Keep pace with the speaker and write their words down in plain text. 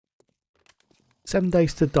7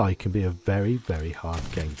 Days to Die can be a very, very hard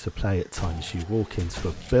game to play at times. You walk into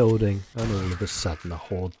a building and all of a sudden a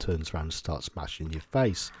horde turns around and starts smashing your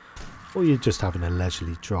face. Or you're just having a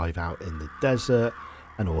leisurely drive out in the desert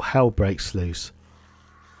and all hell breaks loose.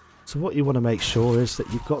 So what you want to make sure is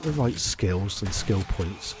that you've got the right skills and skill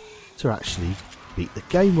points to actually beat the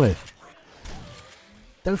game with.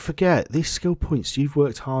 Don't forget, these skill points you've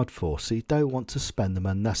worked hard for, so you don't want to spend them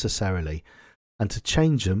unnecessarily. And to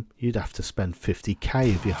change them, you'd have to spend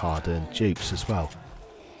 50k of your hard-earned dupes as well.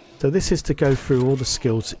 So this is to go through all the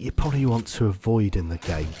skills that you probably want to avoid in the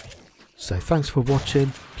game. So thanks for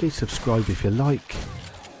watching, please subscribe if you like,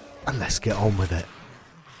 and let's get on with it.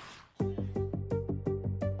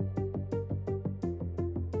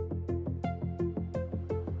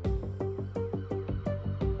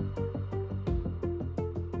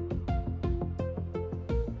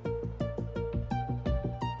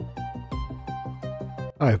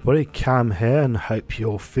 Hi everybody, Cam here and hope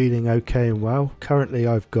you're feeling okay and well. Currently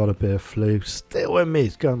I've got a bit of flu still in me,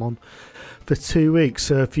 it's going on for 2 weeks,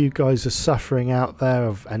 so if you guys are suffering out there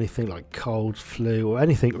of anything like cold, flu or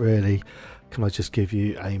anything really, can I just give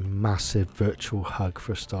you a massive virtual hug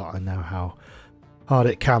for a start. I know how hard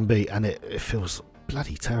it can be and it feels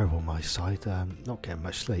bloody terrible on my side, not getting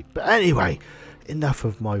much sleep. But anyway, enough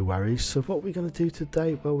of my worries. So what we're going to do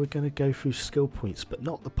today, well, we're going to go through skill points, but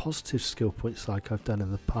not the positive skill points like I've done in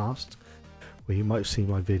the past, where you might have seen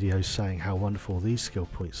my videos saying how wonderful these skill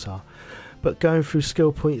points are, but going through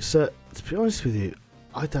skill points that, to be honest with you,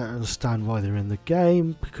 I don't understand why they're in the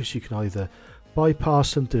game, because you can either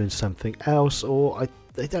bypass them doing something else, or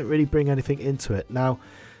they don't really bring anything into it. Now,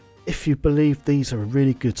 if you believe these are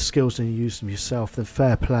really good skills and you use them yourself, then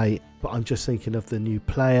fair play, but I'm just thinking of the new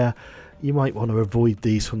player. You might want to avoid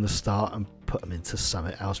these from the start and put them into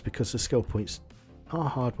something else, because the skill points are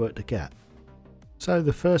hard work to get. So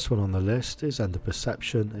the first one on the list is under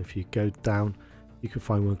perception. If you go down, you can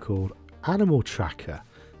find one called Animal Tracker.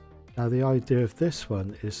 Now the idea of this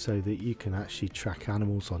one is so that you can actually track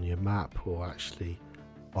animals on your map, or actually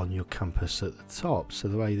on your compass at the top. So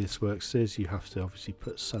the way this works is you have to obviously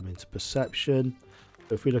put some into perception.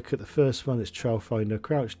 If we look at the first one, it's trail finder,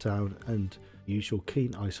 crouch down, and use your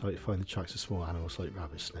keen eyesight to find the tracks of small animals like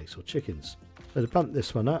rabbits, snakes or chickens. So to bump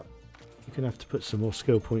this one up, you're going to have to put some more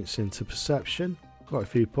skill points into perception, quite a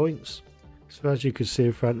few points. So as you can see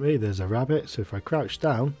in front of me, there's a rabbit, so if I crouch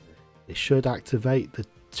down, it should activate the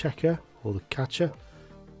checker or the catcher.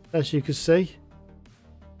 As you can see,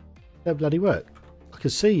 it don't bloody work. I can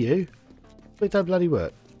see you, but it don't bloody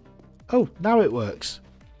work. Oh, now it works.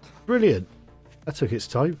 Brilliant. That took its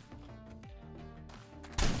time.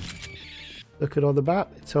 Looking on the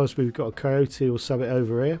map, it tells me we've got a coyote or something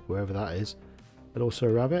over here, wherever that is, and also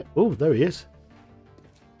a rabbit. Oh, there he is.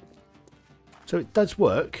 So it does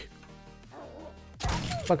work.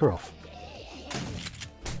 Bugger off.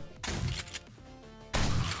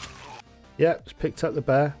 Yeah, it's picked up the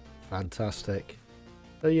bear. Fantastic.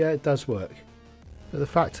 So yeah, it does work. But the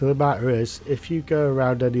fact of the matter is, if you go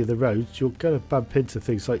around any of the roads, you're going to bump into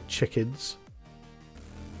things like chickens.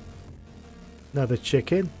 Another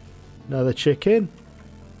chicken. Another chicken.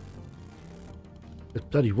 There's a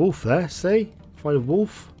bloody wolf there, see? Find a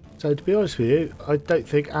wolf. So to be honest with you, I don't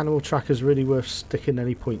think Animal Tracker's really worth sticking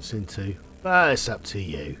any points into. But it's up to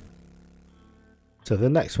you. So the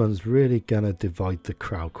next one's really going to divide the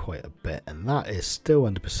crowd quite a bit, and that is still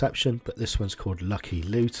under perception, but this one's called Lucky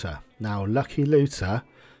Looter. Now Lucky Looter,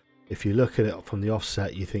 if you look at it from the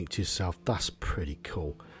offset, you think to yourself, that's pretty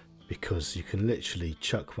cool, because you can literally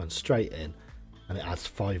chuck one straight in and it adds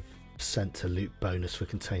 5% to loot bonus for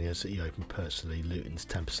containers that you open personally. Looting's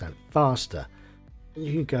 10% faster. And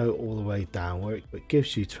you can go all the way down where it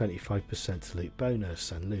gives you 25% to loot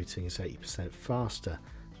bonus, and looting is 80% faster.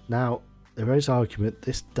 Now there is argument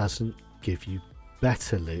this doesn't give you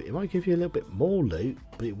better loot. It might give you a little bit more loot,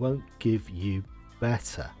 but it won't give you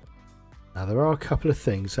better. Now there are a couple of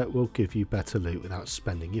things that will give you better loot without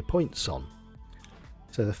spending your points on.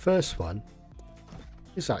 So the first one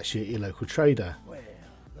is actually at your local trader,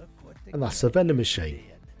 and that's a vending machine.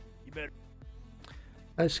 And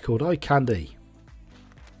it's called Eye Candy.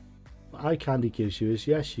 What Eye Candy gives you is,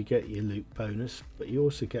 yes, you get your loot bonus, but you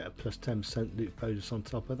also get a plus 10% loot bonus on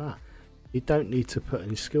top of that. You don't need to put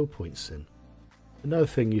any skill points in. Another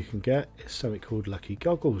thing you can get is something called Lucky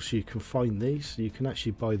Goggles. You can find these, you can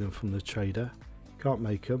actually buy them from the trader. You can't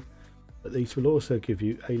make them, but these will also give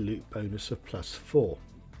you a loot bonus of plus 4,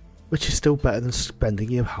 which is still better than spending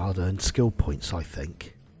your hard-earned skill points, I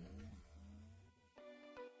think.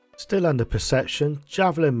 Still under perception,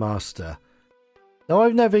 Javelin Master. Now,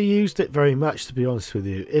 I've never used it very much, to be honest with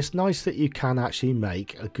you. It's nice that you can actually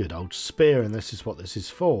make a good old spear, and this is what this is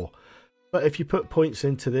for. But if you put points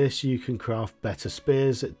into this, you can craft better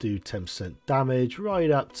spears that do 10% damage, right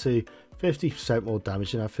up to 50% more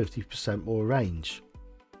damage and have 50% more range.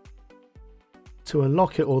 To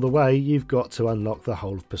unlock it all the way, you've got to unlock the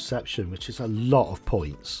whole of perception, which is a lot of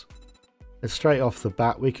points. And straight off the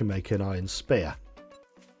bat, we can make an iron spear.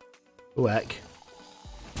 Oh heck.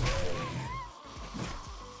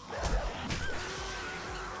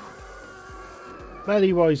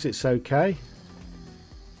 Melee wise, it's okay.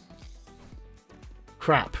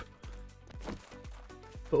 Crap.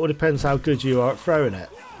 But all depends how good you are at throwing it.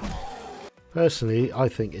 Personally, I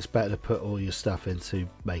think it's better to put all your stuff into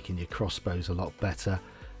making your crossbows a lot better.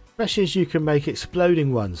 Especially as you can make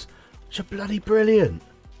exploding ones, which are bloody brilliant.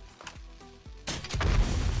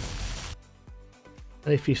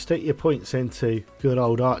 And if you stick your points into good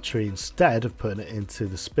old archery instead of putting it into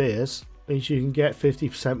the spears, means you can get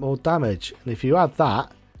 50% more damage. And if you add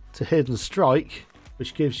that to hidden strike,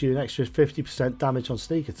 which gives you an extra 50% damage on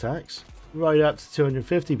sneak attacks, right up to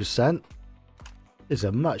 250%, is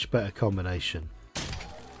a much better combination.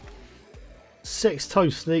 6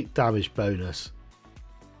 times sneak damage bonus.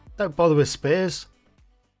 Don't bother with spears.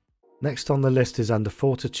 Next on the list is under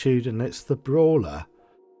fortitude, and it's the Brawler.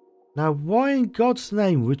 Now, why in God's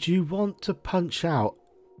name would you want to punch out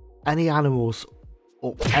any animals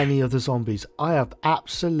or any other zombies? I have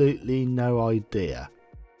absolutely no idea.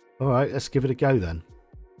 Alright, let's give it a go then.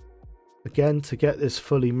 Again, to get this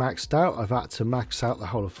fully maxed out, I've had to max out the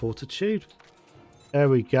whole of fortitude. There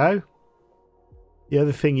we go. The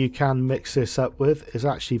other thing you can mix this up with is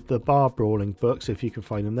actually the bar brawling books, if you can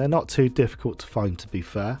find them. They're not too difficult to find, to be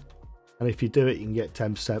fair. And if you do it, you can get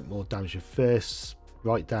 10% more damage with fists,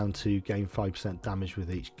 right down to gain 5% damage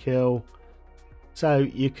with each kill. So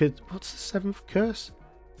you could... What's the 7th curse?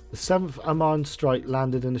 The 7th unarmed strike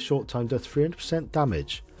landed in a short time does 300%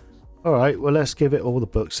 damage. Alright, well, let's give it all the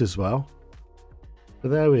books as well. So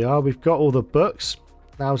there we are. We've got all the books.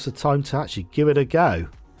 Now's the time to actually give it a go.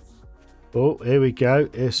 Oh, here we go.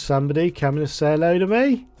 Is somebody coming to say hello to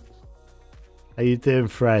me? How you doing,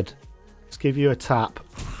 Fred? Let's give you a tap.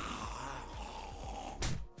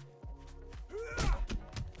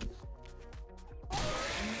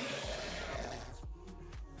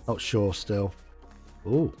 Not sure still.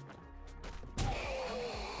 Ooh.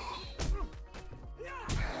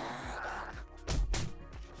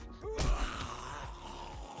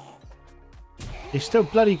 He's still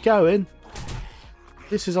bloody going.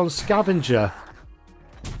 This is on scavenger.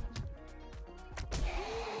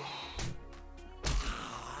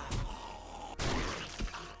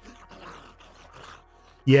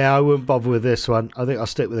 Yeah, I wouldn't bother with this one. I think I'll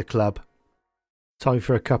stick with the club. Time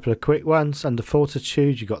for a couple of quick ones. Under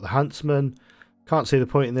fortitude, you've got the huntsman. Can't see the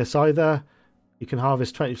point in this either. You can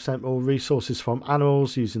harvest 20% more resources from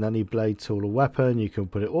animals using any blade, tool or weapon. You can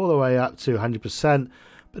put it all the way up to 100%.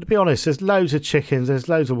 But to be honest, there's loads of chickens, there's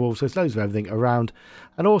loads of wolves, there's loads of everything around.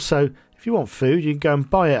 And also, if you want food, you can go and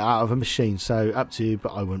buy it out of a machine. So up to you,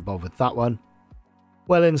 but I wouldn't bother with that one.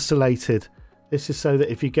 Well insulated. This is so that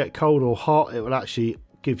if you get cold or hot, it will actually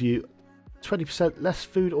give you 20% less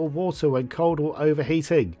food or water when cold or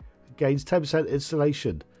overheating. It gains 10%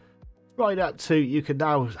 insulation. Right up to you can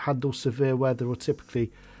now handle severe weather or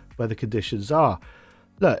typically weather conditions are.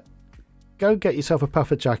 Look. Go and get yourself a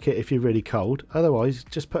puffer jacket if you're really cold. Otherwise,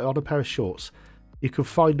 just put on a pair of shorts. You can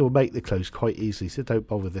find or make the clothes quite easily, so don't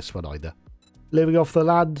bother with this one either. Living off the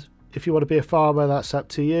land, if you want to be a farmer, that's up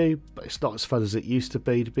to you. But it's not as fun as it used to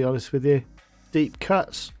be honest with you. Deep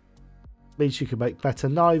cuts means you can make better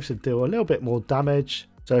knives and deal a little bit more damage.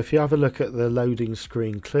 So if you have a look at the loading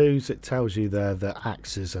screen clues, it tells you there that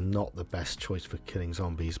axes are not the best choice for killing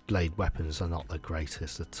zombies. Blade weapons are not the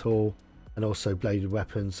greatest at all. And also bladed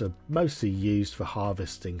weapons are mostly used for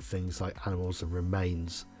harvesting things like animals and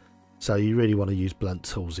remains. So you really want to use blunt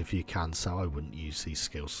tools if you can, so I wouldn't use these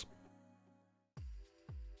skills.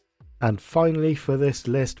 And finally for this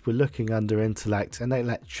list, we're looking under intellect and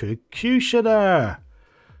Electrocutioner.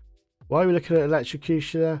 Why are we looking at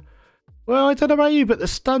Electrocutioner? Well, I don't know about you, but the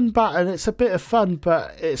stun button, it's a bit of fun,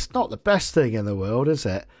 but it's not the best thing in the world, is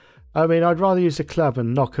it? I mean, I'd rather use a club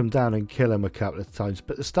and knock them down and kill them a couple of times,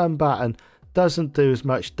 but the stun baton doesn't do as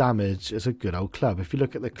much damage as a good old club. If you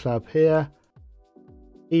look at the club here,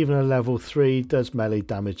 even a level 3 does melee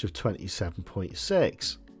damage of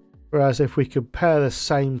 27.6. Whereas if we compare the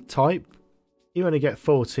same type, you only get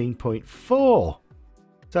 14.4.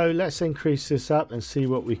 So let's increase this up and see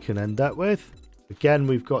what we can end up with. Again,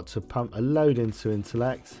 we've got to pump a load into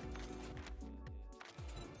intellect.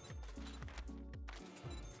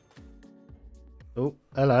 Oh,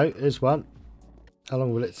 hello, here's one. How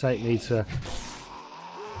long will it take me to...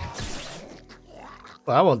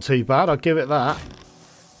 Well, that wasn't too bad, I'll give it that.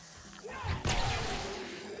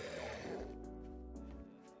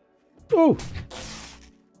 Oh!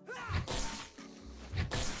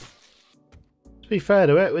 To be fair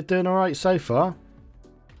to it, we're doing alright so far.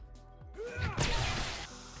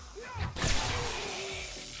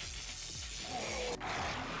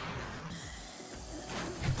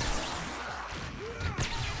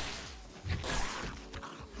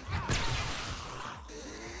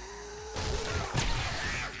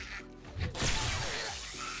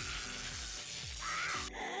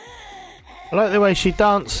 I like the way she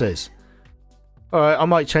dances. Alright, I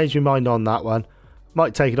might change my mind on that one.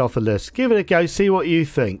 Might take it off the list. Give it a go, see what you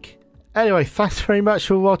think. Anyway, thanks very much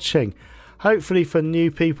for watching. Hopefully for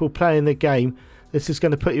new people playing the game, this is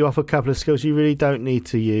going to put you off a couple of skills you really don't need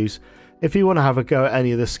to use. If you want to have a go at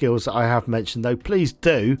any of the skills that I have mentioned though, please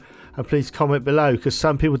do. And please comment below, because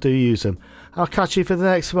some people do use them. I'll catch you for the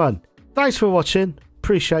next one. Thanks for watching.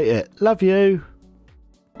 Appreciate it. Love you.